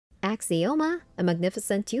Axioma, a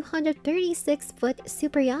magnificent 236-foot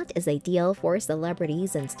superyacht, is ideal for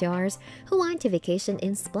celebrities and stars who want to vacation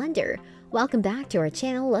in splendor. Welcome back to our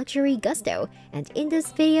channel Luxury Gusto, and in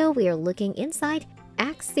this video we are looking inside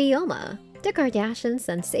Axioma, the Kardashians'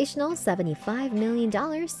 sensational $75 million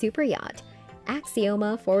superyacht.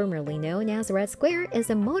 Axioma, formerly known as Red Square,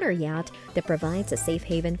 is a motor yacht that provides a safe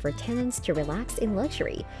haven for tenants to relax in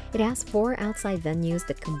luxury. It has 4 outside venues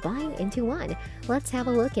that combine into one. Let's have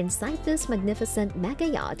a look inside this magnificent mega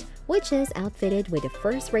yacht, which is outfitted with a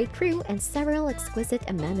first-rate crew and several exquisite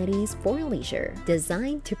amenities for leisure.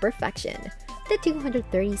 Designed to perfection. The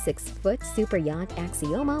 236-foot super yacht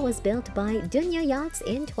Axioma was built by Dunya Yachts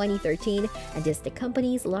in 2013 and is the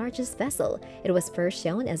company's largest vessel. It was first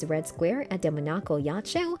shown as Red Square at the Monaco Yacht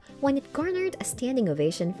Show when it garnered a standing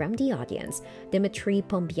ovation from the audience. Dmitry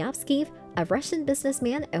Pombyavsky, a Russian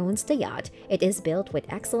businessman, owns the yacht. It is built with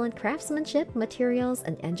excellent craftsmanship, materials,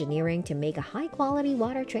 and engineering to make a high-quality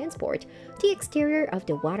water transport. The exterior of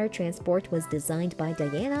the water transport was designed by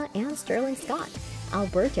Diana and Sterling Scott.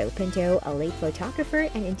 Alberto Pinto, a late photographer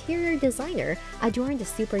and interior designer, adorned the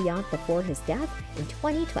super yacht before his death in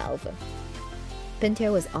 2012.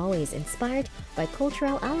 Pinto was always inspired by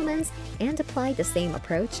cultural elements and applied the same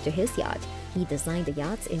approach to his yacht. He designed the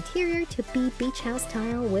yacht's interior to be beach house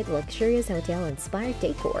style with luxurious hotel-inspired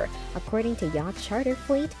decor. According to Yacht Charter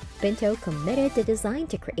Fleet, Pinto committed the design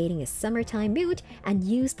to creating a summertime mood and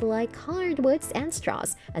used light-colored woods and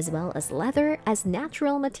straws, as well as leather as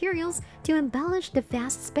natural materials to embellish the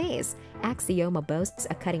vast space. Axioma boasts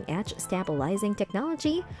a cutting-edge stabilizing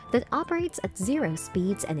technology that operates at 0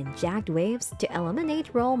 speeds and in jagged waves to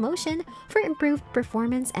eliminate roll motion for improved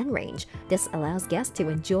performance and range. This allows guests to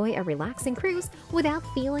enjoy a relaxing cruise without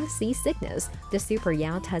feeling seasickness. The super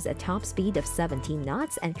yacht has a top speed of 17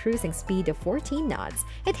 knots and cruising speed of 14 knots.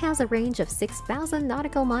 It has a range of 6,000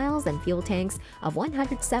 nautical miles and fuel tanks of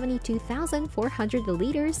 172,400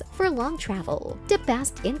 liters for long travel. The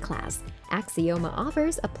best in class. Axioma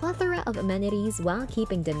offers a plethora of amenities while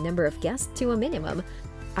keeping the number of guests to a minimum.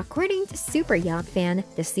 According to Super Yacht Fan,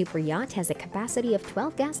 the super yacht has a capacity of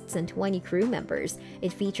 12 guests and 20 crew members.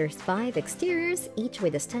 It features 5 exteriors, each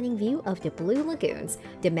with a stunning view of the Blue Lagoons.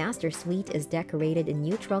 The master suite is decorated in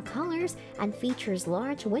neutral colors and features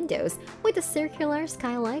large windows with a circular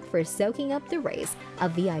skylight for soaking up the rays. A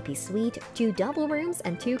VIP suite, 2 double rooms,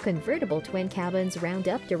 and 2 convertible twin cabins round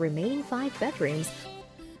up the remaining 5 bedrooms.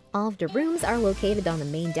 All of the rooms are located on the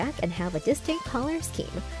main deck and have a distinct color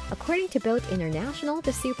scheme. According to Boat International,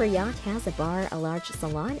 the super yacht has a bar, a large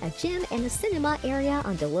salon, a gym, and a cinema area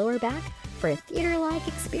on the lower back for a theater-like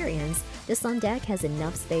experience. The sun deck has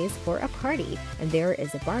enough space for a party, and there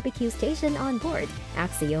is a barbecue station on board.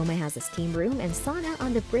 Axioma has a steam room and sauna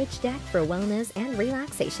on the bridge deck for wellness and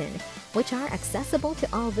relaxation, which are accessible to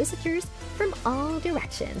all visitors from all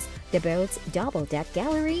directions. The boat's double-deck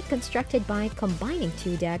gallery, constructed by combining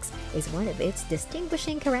 2 decks, is one of its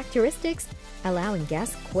distinguishing characteristics, allowing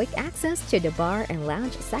guests quick access to the bar and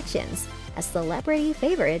lounge sections. A celebrity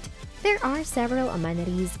favorite, there are several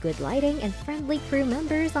amenities, good lighting, and friendly crew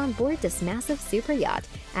members on board this massive super yacht.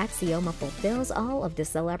 Axioma fulfills all of the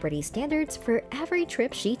celebrity standards for every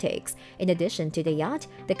trip she takes. In addition to the yacht,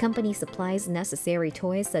 the company supplies necessary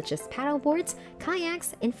toys such as paddleboards,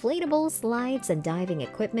 kayaks, inflatable slides, and diving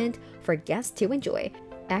equipment for guests to enjoy.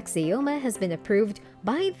 Axioma has been approved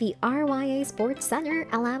by the RYA Sports Center,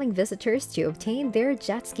 allowing visitors to obtain their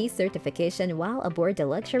jet ski certification while aboard the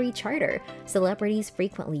luxury charter. Celebrities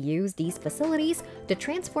frequently use these facilities to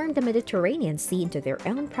transform the Mediterranean Sea into their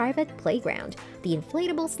own private playground. The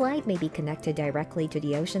inflatable slide may be connected directly to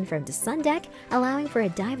the ocean from the sun deck, allowing for a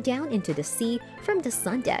dive down into the sea from the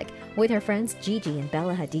sun deck. With her friends Gigi and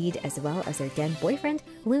Bella Hadid, as well as her then boyfriend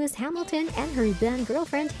Lewis Hamilton and her then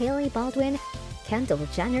girlfriend Hailey Baldwin, Kendall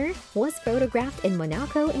Jenner was photographed in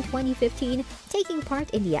Monaco in 2015, taking part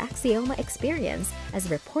in the Axioma experience. As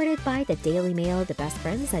reported by the Daily Mail, the best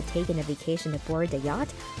friends had taken a vacation aboard the yacht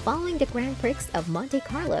following the Grand Prix of Monte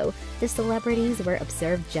Carlo. The celebrities were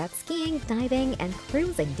observed jet skiing, diving, and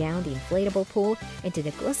cruising down the inflatable pool into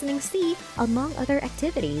the glistening sea, among other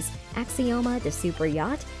activities. Axioma, the super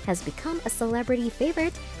yacht, has become a celebrity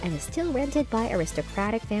favorite and is still rented by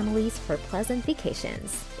aristocratic families for pleasant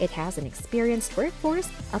vacations. It has an experienced workforce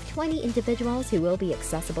of 20 individuals who will be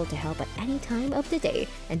accessible to help at any time of the day,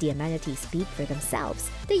 and the amenities speak for themselves.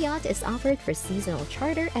 The yacht is offered for seasonal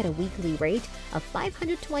charter at a weekly rate of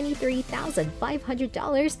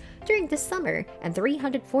 $523,500 during the summer and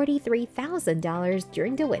 $343,000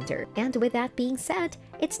 during the winter. And with that being said,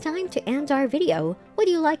 it's time to end our video. Would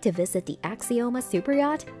you like to visit the Axioma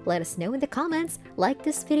Superyacht? Let us know in the comments. Like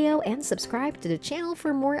this video and subscribe to the channel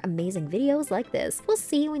for more amazing videos like this. We'll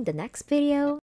see you in the next video.